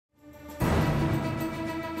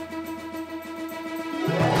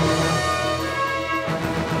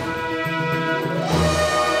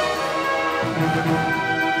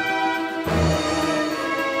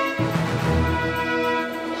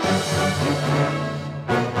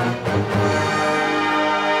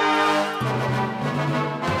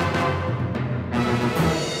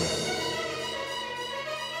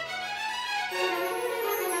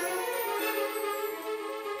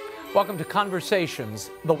Welcome to Conversations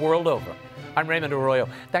the World Over. I'm Raymond Arroyo.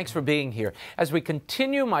 Thanks for being here as we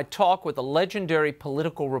continue my talk with the legendary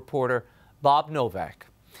political reporter Bob Novak.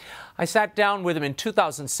 I sat down with him in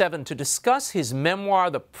 2007 to discuss his memoir,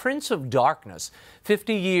 The Prince of Darkness,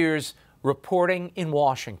 50 Years Reporting in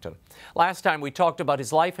Washington. Last time we talked about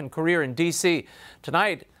his life and career in D.C.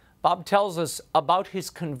 Tonight, Bob tells us about his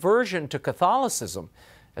conversion to Catholicism,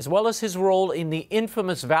 as well as his role in the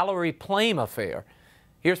infamous Valerie Plame affair.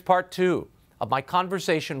 Here's part 2 of my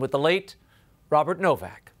conversation with the late Robert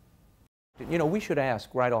Novak. You know, we should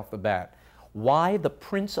ask right off the bat, why the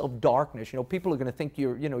Prince of Darkness? You know, people are going to think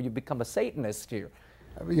you've become a Satanist here.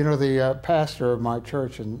 You know, the pastor of my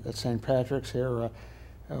church at St. Patrick's here,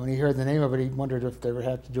 when he heard the name of it, he wondered if they would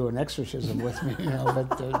have to do an exorcism with me. You know,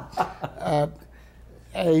 but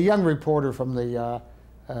a young reporter from the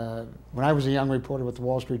when I was a young reporter with the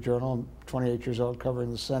Wall Street Journal, I'm 28 years old,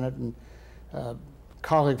 covering the Senate, and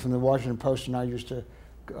colleague from the Washington Post and I used to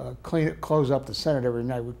close up the Senate every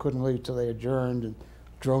night. We couldn't leave till they adjourned and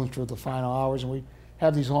drone through the final hours, and we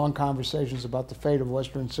have these long conversations about the fate of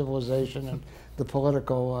Western civilization and the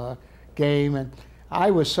political game. And I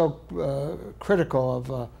was so critical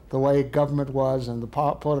of the way government was and the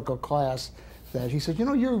political class that he said, you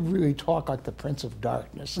know, you really talk like the Prince of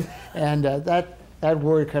Darkness. And that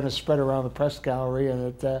word kind of spread around the press gallery,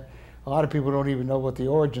 and a lot of people don't even know what the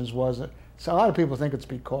origins was. So a lot of people think it's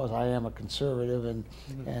because I am a conservative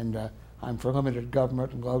and I'm for limited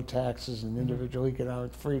government and low taxes and individual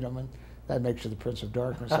economic freedom, and that makes you the Prince of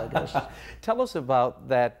Darkness, I guess. Tell us about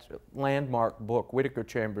that landmark book, Whittaker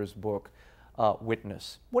Chambers' book,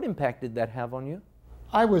 Witness. What impact did that have on you?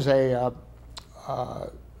 I was a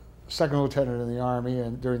second lieutenant in the Army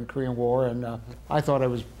and during the Korean War, and I thought I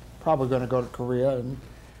was probably going to go to Korea,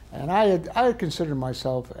 and I had considered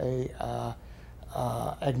myself a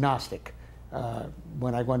agnostic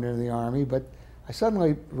when I went into the Army, but I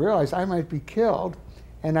suddenly realized I might be killed,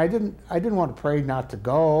 and I didn't want to pray not to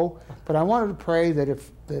go, but I wanted to pray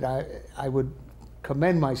that I would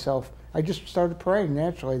commend myself. I just started praying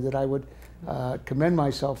naturally that I would commend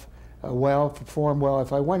myself well, perform well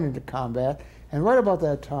if I went into combat. And right about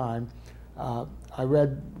that time, I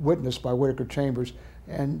read Witness by Whittaker Chambers,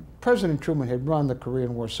 and President Truman had run the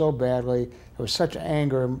Korean War so badly. There was such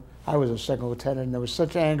anger. I was a second lieutenant, and there was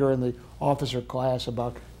such anger in the officer class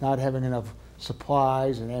about not having enough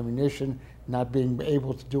supplies and ammunition, not being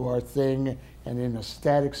able to do our thing, and in a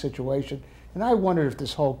static situation. And I wondered if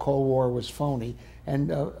this whole Cold War was phony. And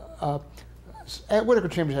Whittaker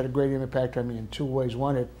Chambers had a great impact on me in two ways.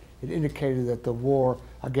 One, it indicated that the war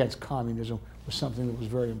against communism was something that was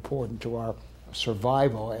very important to our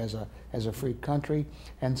survival as a free country.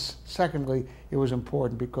 And secondly, it was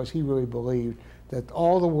important because he really believed that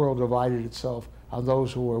all the world divided itself on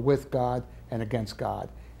those who were with God and against God.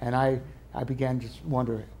 And I began to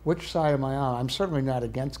wonder, which side am I on? I'm certainly not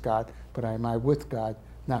against God, but am I with God?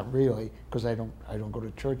 Not really, because I don't go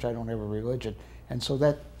to church, I don't have a religion. And so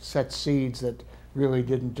that set seeds that really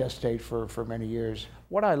didn't gestate for many years.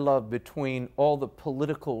 What I love between all the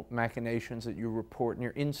political machinations that you report and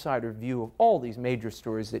your insider view of all these major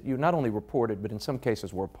stories that you not only reported, but in some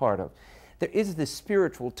cases were a part of, there is this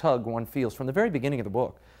spiritual tug one feels from the very beginning of the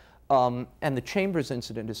book. And the Chambers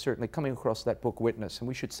incident is certainly coming across that book, Witness. And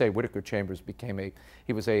we should say Whittaker Chambers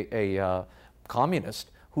he was a communist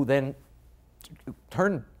who then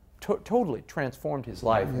totally transformed his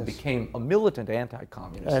life and became a militant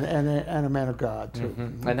anti-communist. And a man of God, too.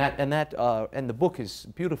 Mm-hmm. And the book is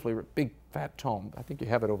beautifully, big fat tome. I think you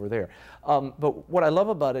have it over there. But what I love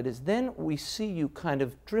about it is then we see you kind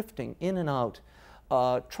of drifting in and out,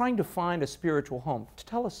 trying to find a spiritual home.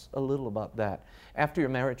 Tell us a little about that after your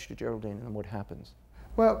marriage to Geraldine and what happens.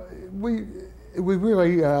 Well, we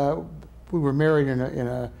really we were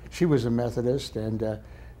married she was a Methodist and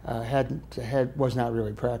was not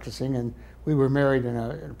really practicing, and we were married in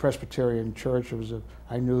a Presbyterian church.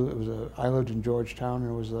 I lived in Georgetown,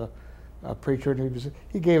 and it was a preacher, and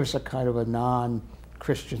he gave us a kind of a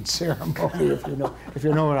non-Christian ceremony, if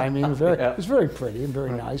you know what I mean. It was very pretty and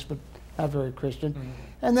very nice, but not very Christian. Mm-hmm.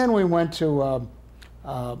 And then we went to,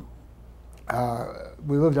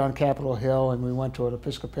 we lived on Capitol Hill, and we went to an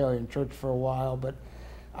Episcopalian church for a while, but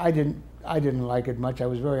I didn't like it much. I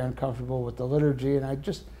was very uncomfortable with the liturgy, and I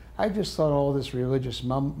just thought all this religious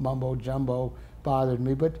mumbo jumbo bothered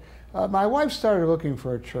me. But my wife started looking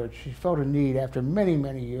for a church. She felt a need after many,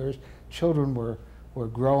 many years. Children were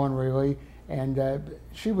growing really, and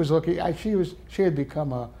she was looking. She had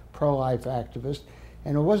become a pro-life activist,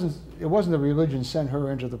 and it wasn't the religion sent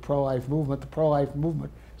her into the pro-life movement. The pro-life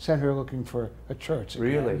movement sent her looking for a church again.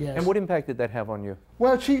 Really? Yes. And what impact did that have on you?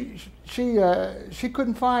 Well, she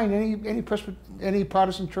couldn't find any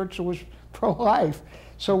Protestant church that was pro-life.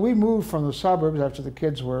 So we moved from the suburbs after the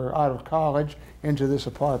kids were out of college into this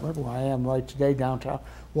apartment where I am right today, downtown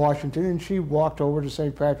Washington, and she walked over to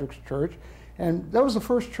St. Patrick's Church, and that was the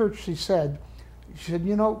first church she said,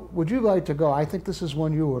 you know, would you like to go? I think this is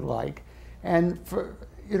one you would like. And for,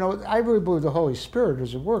 you know, I really believe the Holy Spirit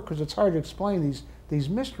is at work, because it's hard to explain these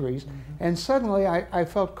mysteries. And suddenly I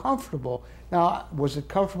felt comfortable. Now, was it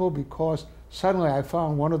comfortable because suddenly I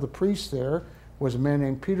found one of the priests there was a man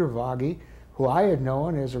named Peter Vogge, who I had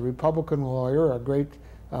known as a Republican lawyer, a great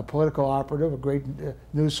political operative, a great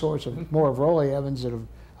news source of more of Rolly Evans than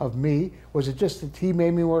of me. Was it just that he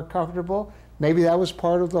made me more comfortable? Maybe that was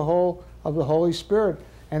part of the Holy Spirit.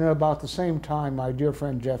 And at about the same time, my dear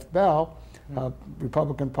friend Jeff Bell, a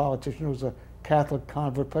Republican politician who was a Catholic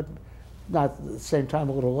convert, but not at the same time,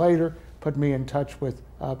 a little later, put me in touch with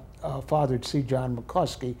Father C. John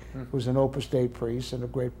McCluskey, who was an Opus Dei priest and a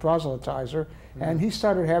great proselytizer. And he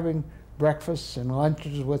started having breakfasts and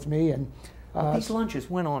lunches with me. And these lunches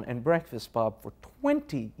went on and breakfast, Bob, for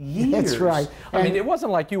 20 years. That's right. I mean, it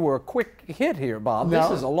wasn't like you were a quick hit here, Bob. No.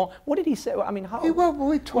 This is a long. What did he say? I mean, how? Well,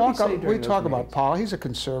 we talk about meetings? He's a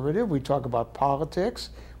conservative. We talk about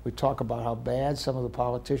politics. We talk about how bad some of the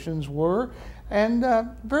politicians were, and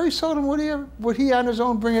very seldom would he on his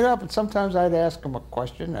own bring it up. And sometimes I'd ask him a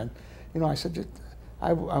question, and you know, I said,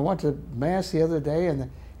 I went to Mass the other day,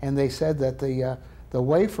 and they said that the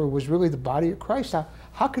wafer was really the body of Christ.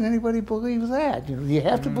 How can anybody believe that? You know, you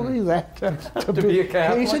have to believe that to be a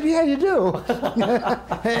Catholic. And he said, yeah, you do.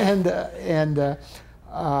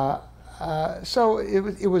 So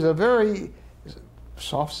it was a very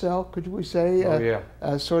soft sell, could we say,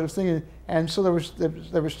 sort of thing. And so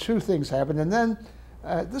there was two things happened, and then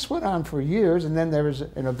this went on for years. And then there was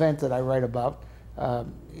an event that I write about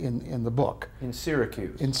in the book. In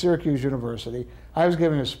Syracuse. In Syracuse University, I was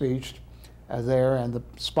giving a speech there, and the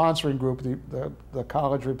sponsoring group, the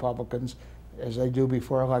college Republicans, as they do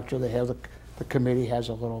before a lecture, they have the committee has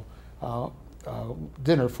a little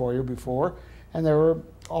dinner for you before, and there were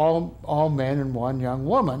all men and one young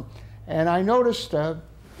woman, and I noticed that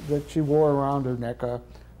she wore around her neck a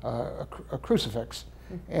crucifix,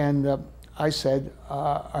 and I said,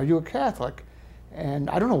 "Are you a Catholic?" And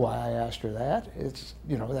I don't know why I asked her that. It's,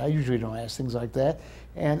 you know, I usually don't ask things like that,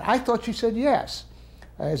 and I thought she said yes.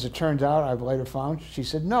 As it turns out, I've later found she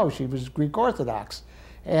said no, she was Greek Orthodox.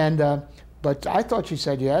 And, but I thought she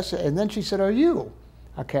said yes, and then she said, "Are you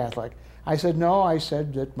a Catholic?" I said no, I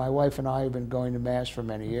said that my wife and I have been going to Mass for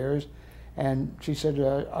many years. And she said,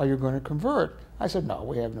 "Are you going to convert?" I said, "No,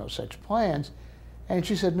 we have no such plans." And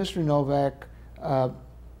she said, "Mr. Novak,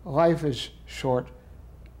 life is short,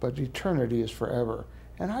 but eternity is forever."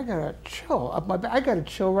 And I got a chill up my back. I got a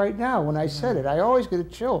chill right now when I said it. I always get a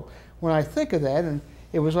chill when I think of that, and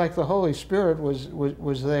it was like the Holy Spirit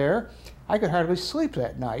was there. I could hardly sleep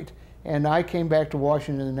that night. And I came back to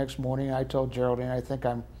Washington the next morning, and I told Geraldine, "I think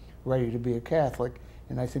I'm ready to be a Catholic."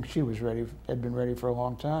 And I think she was ready, had been ready for a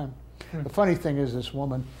long time. The funny thing is, this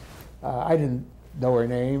woman, I didn't know her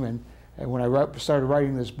name, and when I started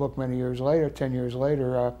writing this book many years later, 10 years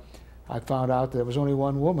later, I found out there was only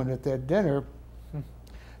one woman at that dinner.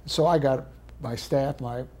 So I got my staff,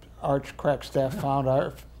 my arch-crack staff, found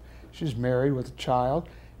out she's married with a child,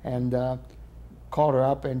 and called her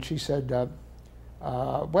up, and she said,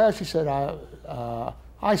 well, she said,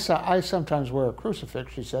 I sometimes wear a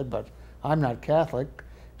crucifix, she said, but I'm not Catholic,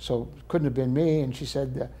 so it couldn't have been me. And she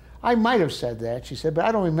said, I might have said that, she said, but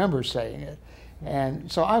I don't remember saying it.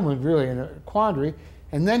 And so I was really in a quandary.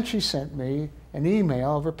 And then she sent me an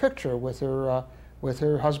email of her picture with her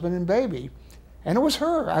husband and baby. And it was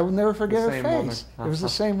her. I will never forget her face. It was the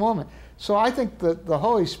same woman. So I think that the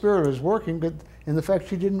Holy Spirit was working, but in the fact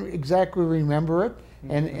she didn't exactly remember it,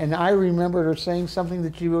 and I remembered her saying something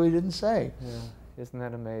that she really didn't say. Yeah. Isn't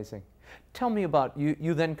that amazing? Tell me about you.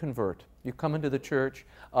 You then convert. You come into the church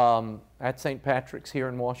at St. Patrick's here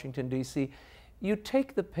in Washington, D.C. You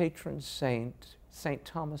take the patron saint, St.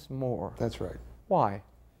 Thomas More. That's right. Why?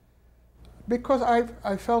 Because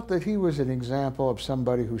I felt that he was an example of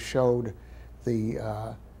somebody who showed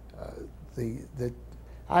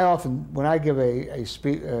I often, when I give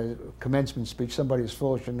a commencement speech, somebody is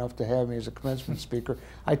foolish enough to have me as a commencement speaker,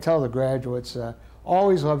 I tell the graduates,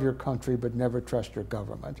 always love your country, but never trust your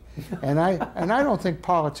government. And I don't think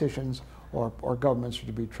politicians or governments are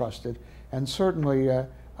to be trusted. And certainly,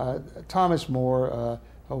 Thomas More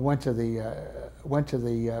went to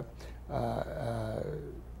the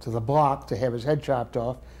block to have his head chopped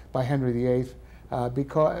off by Henry VIII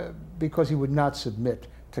because he would not submit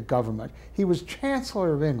to government. He was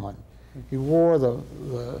Chancellor of England. He wore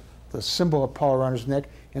the symbol of power around his neck,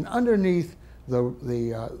 and underneath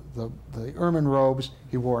the ermine robes,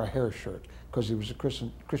 he wore a hair shirt because he was a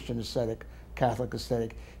Christian ascetic, Catholic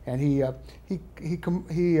ascetic, and he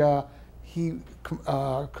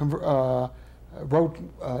wrote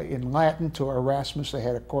in Latin to Erasmus. They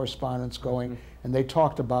had a correspondence going, and they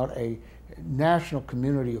talked about a national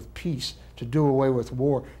community of peace to do away with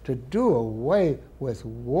war. To do away with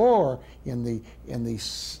war in the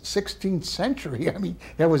 16th century, I mean,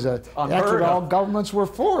 that was that's what all governments were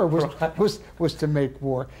for, was to make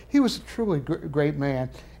war. He was a truly great man.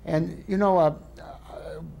 And you know,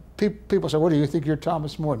 people say, "What do you think you're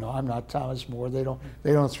Thomas More?" No, I'm not Thomas More. They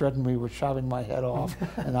don't threaten me with shaving my head off,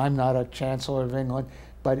 and I'm not a Chancellor of England.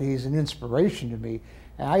 But he's an inspiration to me.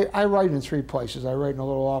 And I write in 3 places. I write in a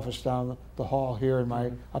little office down the hall here in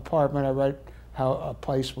my apartment. I write a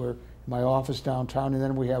place where my office downtown, and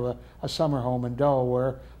then we have a summer home in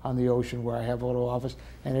Delaware on the ocean where I have a little office.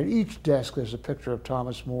 And at each desk there's a picture of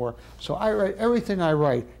Thomas More. So I write everything I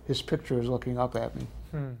write. His picture is looking up at me.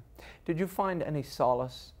 Did you find any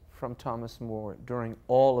solace from Thomas More during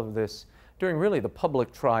all of this, during really the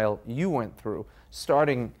public trial you went through,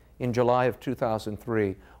 starting in July of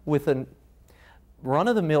 2003, with a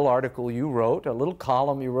run-of-the-mill article you wrote, a little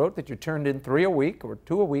column you wrote that you turned in 3 a week, or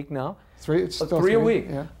 2 a week now? 3, it's still 3 a week,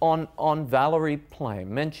 yeah. on Valerie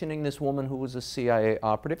Plame, mentioning this woman who was a CIA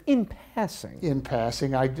operative in passing. In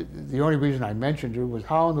passing. The only reason I mentioned her was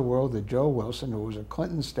how in the world did Joe Wilson, who was a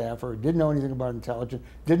Clinton staffer, didn't know anything about intelligence,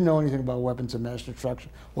 didn't know anything about weapons of mass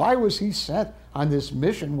destruction, why was he sent on this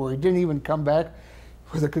mission where he didn't even come back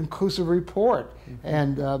with a conclusive report?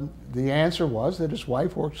 And the answer was that his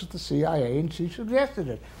wife works at the CIA and she suggested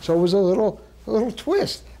it. So it was a little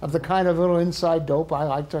twist of the kind of little inside dope I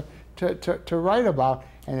like to write about.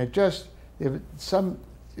 And it took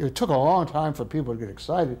a long time for people to get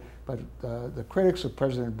excited, but the critics of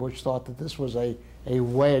President Bush thought that this was a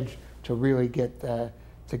wedge to really get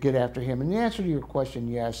after him. And the answer to your question,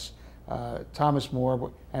 yes, Thomas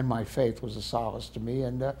More and my faith was a solace to me,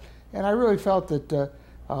 and I really felt that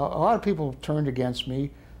a lot of people turned against me.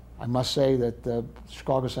 I must say that the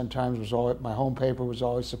Chicago Sun-Times was my home paper was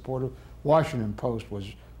always supportive. Washington Post was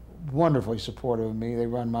wonderfully supportive of me. They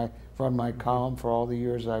run my column for all the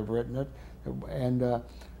years I've written it, and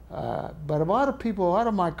but a lot of people, a lot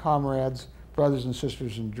of my comrades, brothers and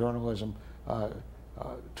sisters in journalism,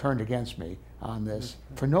 turned against me on this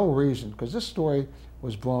for no reason, because this story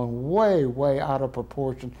was blown way out of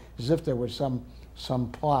proportion, as if there was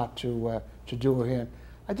some plot to do with him.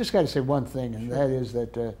 I just got to say one thing, and that is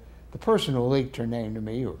that the person who leaked her name to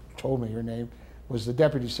me, or told me her name, was the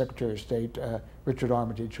Deputy Secretary of State, Richard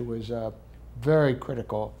Armitage, who was very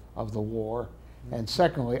critical of the war. And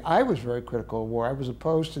secondly, I was very critical of war. I was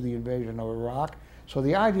opposed to the invasion of Iraq. So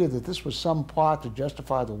the idea that this was some plot to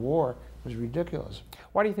justify the war was ridiculous.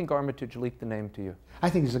 Why do you think Armitage leaked the name to you? I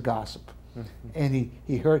think he's a gossip. And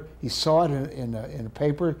he saw it in a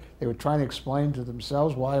paper. They were trying to explain to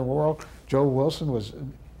themselves why in the world Joe Wilson was,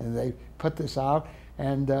 and they put this out.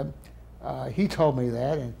 And he told me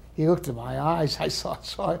that, and he looked at my eyes. I saw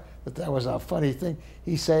that was a funny thing.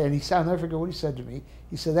 He said, and I'll never forget what he said to me.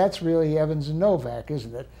 He said, "That's really Evans and Novak,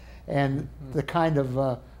 isn't it?" And the kind of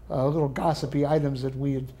little gossipy items that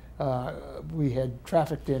we had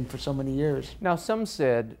trafficked in for so many years. Now, some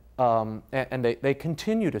said, and they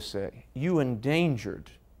continue to say, you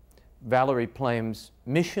endangered Valerie Plame's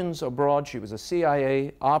missions abroad. She was a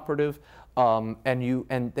CIA operative,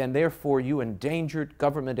 and therefore you endangered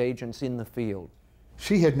government agents in the field.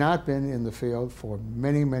 She had not been in the field for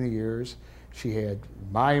many, many years. She had,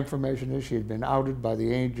 my information is, she had been outed by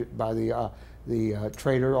the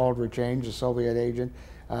traitor Aldrich Ames, the Soviet agent.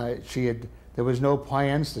 There was no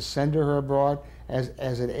plans to send her abroad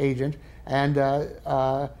as an agent, and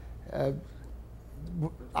I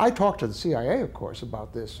talked to the CIA, of course,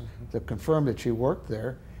 about this to confirm that she worked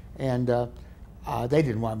there, and they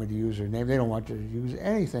didn't want me to use her name. They don't want you to use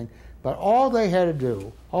anything. But all they had to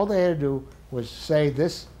do was say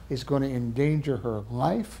this is going to endanger her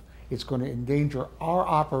life. It's going to endanger our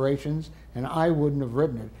operations, and I wouldn't have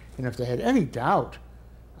written it. And if they had any doubt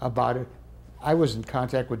about it, I was in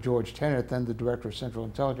contact with George Tenet, then the Director of Central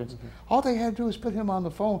Intelligence. All they had to do was put him on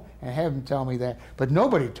the phone and have him tell me that. But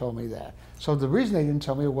nobody told me that. So the reason they didn't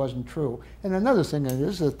tell me it wasn't true. And another thing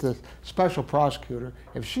is that the special prosecutor,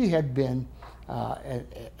 if she had been an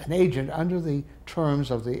agent under the terms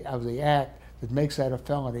of the act that makes that a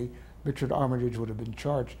felony, Richard Armitage would have been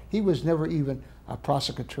charged. He was never even a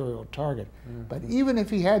prosecutorial target. But even if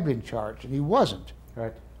he had been charged, and he wasn't,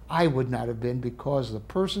 right, I would not have been, because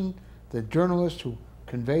the journalist who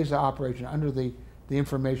conveys the operation under the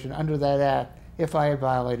information under that act. If I had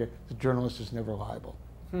violated, the journalist is never liable.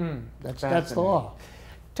 That's the law.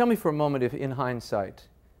 Tell me for a moment if, in hindsight,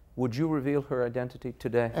 would you reveal her identity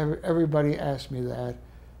today? Everybody asks me that.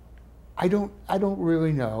 I don't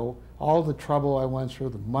really know. All the trouble I went through,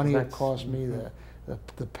 the money it cost me,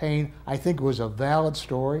 the pain. I think it was a valid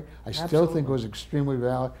story. I still think it was extremely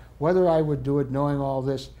valid. Whether I would do it knowing all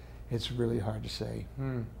this, it's really hard to say.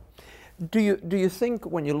 Do you think,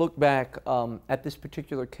 when you look back at this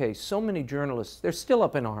particular case, so many journalists, they're still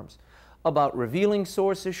up in arms about revealing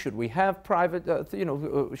sources? Should we have private,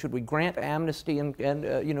 should we grant amnesty and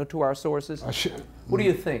to our sources? What do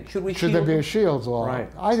you think? Should we? Should there be a shield law? Right.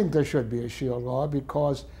 I think there should be a shield law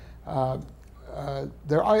because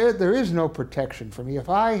there is no protection for me. If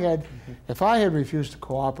I had refused to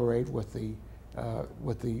cooperate with the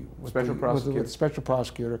special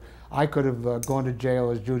prosecutor, I could have gone to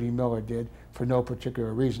jail as Judy Miller did for no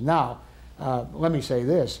particular reason. Now, let me say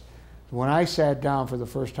this. When I sat down for the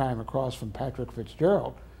first time across from Patrick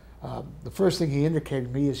Fitzgerald, the first thing he indicated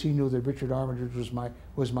to me is he knew that Richard Armitage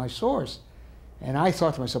was my source. And I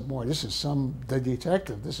thought to myself, boy, this is the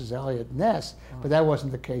detective, this is Elliot Ness. But that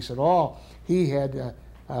wasn't the case at all. He had,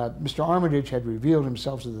 Mr. Armitage had revealed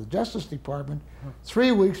himself to the Justice Department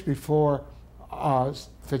 3 weeks before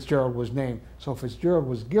Fitzgerald was named. So Fitzgerald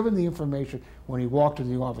was given the information when he walked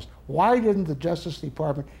into the office. Why didn't the Justice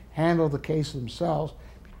Department handle the case themselves?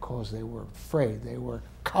 Because they were afraid. They were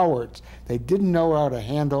cowards. They didn't know how to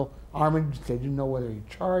handle Armitage. They didn't know whether to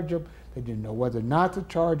charge him. They didn't know whether not to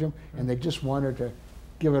charge him, and they just wanted to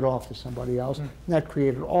give it off to somebody else. And that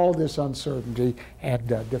created all this uncertainty and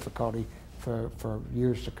difficulty for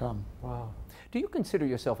years to come. Wow. Do you consider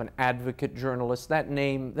yourself an advocate journalist? That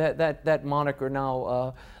name, that moniker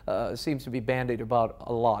now seems to be bandied about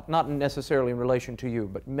a lot, not necessarily in relation to you,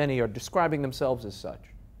 but many are describing themselves as such.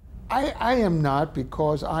 I am not,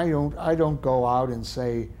 because I don't go out and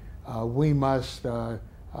say we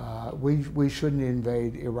shouldn't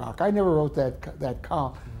invade Iraq. I never wrote that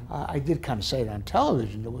column. I did kind of say it on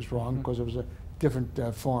television. It was wrong because it was a different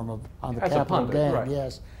form on the Capitol gang. Right.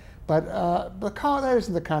 Yes, but that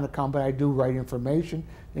isn't the kind of column. But I do write information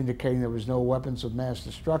indicating there was no weapons of mass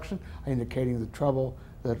destruction, indicating the trouble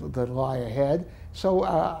that lie ahead. So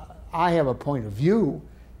I have a point of view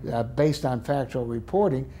based on factual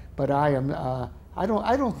reporting. But I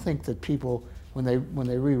don't think that people, when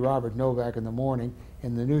they read Robert Novak in the morning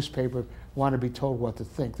in the newspaper, want to be told what to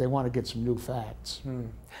think. They want to get some new facts.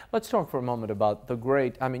 Let's talk for a moment about the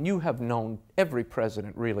great, you have known every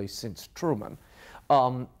president really since Truman.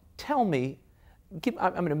 Tell me,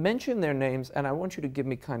 I'm going to mention their names, and I want you to give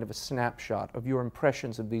me kind of a snapshot of your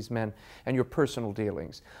impressions of these men and your personal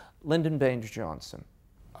dealings. Lyndon Baines Johnson.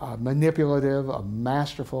 Manipulative, a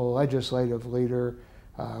masterful legislative leader,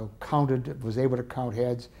 was able to count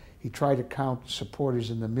heads. He tried to count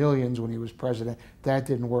supporters in the millions when he was president. That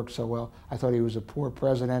didn't work so well. I thought he was a poor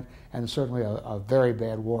president and certainly a very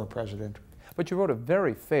bad war president. But you wrote a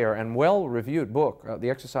very fair and well-reviewed book,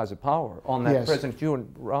 The Exercise of Power, on that President, you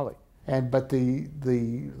and Raleigh. But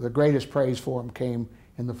the greatest praise for him came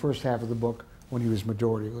in the first half of the book when he was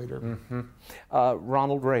majority leader.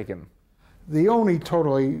 Ronald Reagan. The only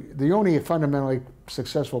fundamentally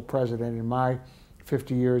successful president in my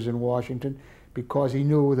 50 years in Washington, because he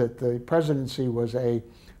knew that the presidency was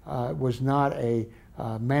not a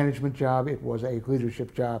management job, it was a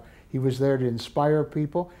leadership job. He was there to inspire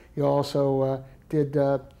people. He also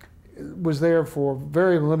was there for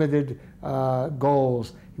very limited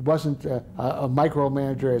goals. He wasn't a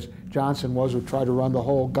micromanager as Johnson was, who tried to run the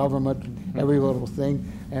whole government, every little thing.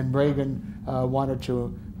 And Reagan wanted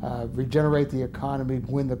to regenerate the economy,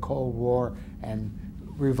 win the Cold War, and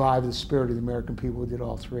revive the spirit of the American people. Who did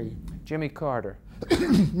all three. Jimmy Carter.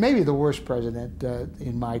 Maybe the worst president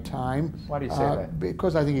in my time. Why do you say that?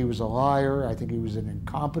 Because I think he was a liar. I think he was an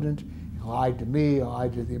incompetent. He lied to me. He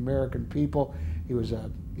lied to the American people. He was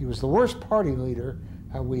the worst party leader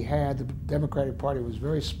we had. The Democratic Party was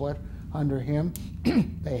very split under him.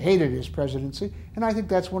 They hated his presidency, and I think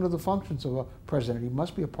that's one of the functions of a president. He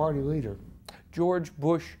must be a party leader. George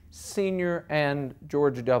Bush Sr. and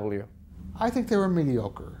George W. I think they were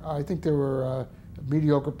mediocre. I think they were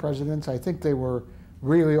mediocre presidents. I think they were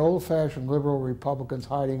really old-fashioned liberal Republicans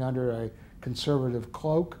hiding under a conservative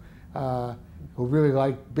cloak, who really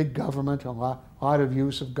liked big government, a lot of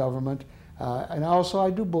use of government. And also I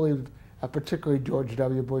do believe, particularly George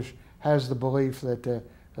W. Bush, has the belief that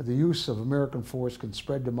the use of American force can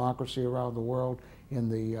spread democracy around the world in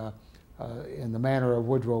the manner of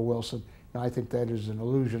Woodrow Wilson. And I think that is an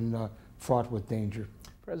illusion fraught with danger.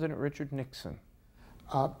 President Richard Nixon.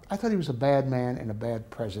 I thought he was a bad man and a bad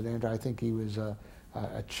president. I think he was a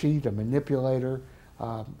cheat, a manipulator.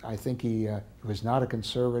 I think he was not a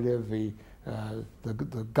conservative. The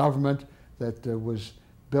government that was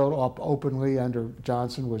built up openly under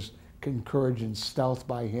Johnson was encouraged in stealth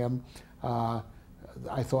by him. I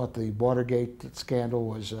thought the Watergate scandal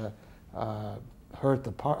was hurt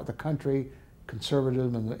the country,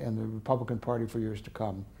 conservatism, and the Republican Party for years to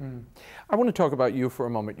come. I want to talk about you for a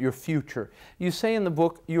moment, your future. You say in the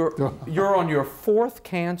book you're on your 4th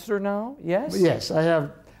cancer now, yes? Yes, I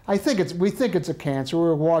have. We think it's a cancer.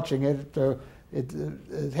 We're watching it.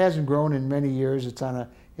 It hasn't grown in many years. It's on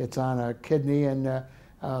a kidney, and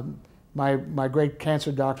my great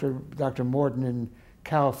cancer doctor, Dr. Morton in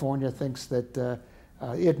California, thinks that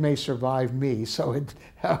it may survive me. So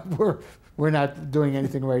we're not doing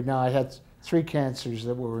anything right now. I had 3 cancers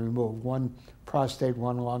that were removed: 1 prostate,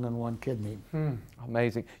 1 lung, and 1 kidney.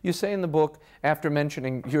 Amazing. You say in the book, after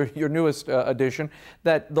mentioning your newest edition,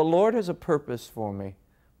 that the Lord has a purpose for me.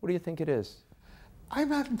 What do you think it is? I'm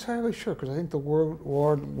not entirely sure, because I think the Lord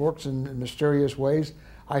works in mysterious ways.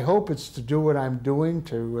 I hope it's to do what I'm doing,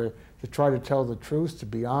 to try to tell the truth, to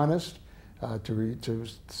be honest, to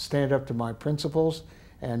stand up to my principles,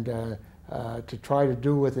 and to try to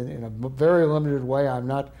do it in a very limited way. I'm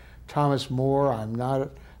not Thomas More. I'm not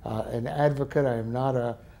an advocate. I am not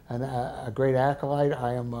a great acolyte.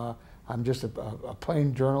 I'm just a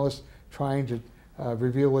plain journalist trying to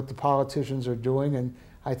reveal what the politicians are doing, and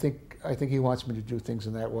I think he wants me to do things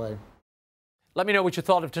in that way. Let me know what you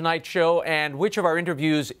thought of tonight's show and which of our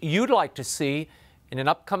interviews you'd like to see in an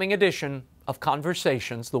upcoming edition of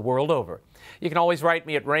Conversations the World Over. You can always write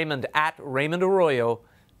me at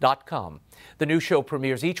raymond@raymondarroyo.com. The new show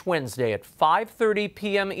premieres each Wednesday at 5:30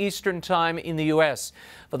 p.m. Eastern Time in the U.S.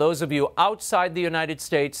 For those of you outside the United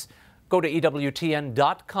States, go to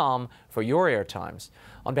EWTN.com for your airtimes.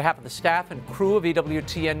 On behalf of the staff and crew of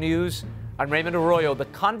EWTN News, I'm Raymond Arroyo. The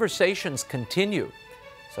conversations continue,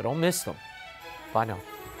 so don't miss them. Bye now.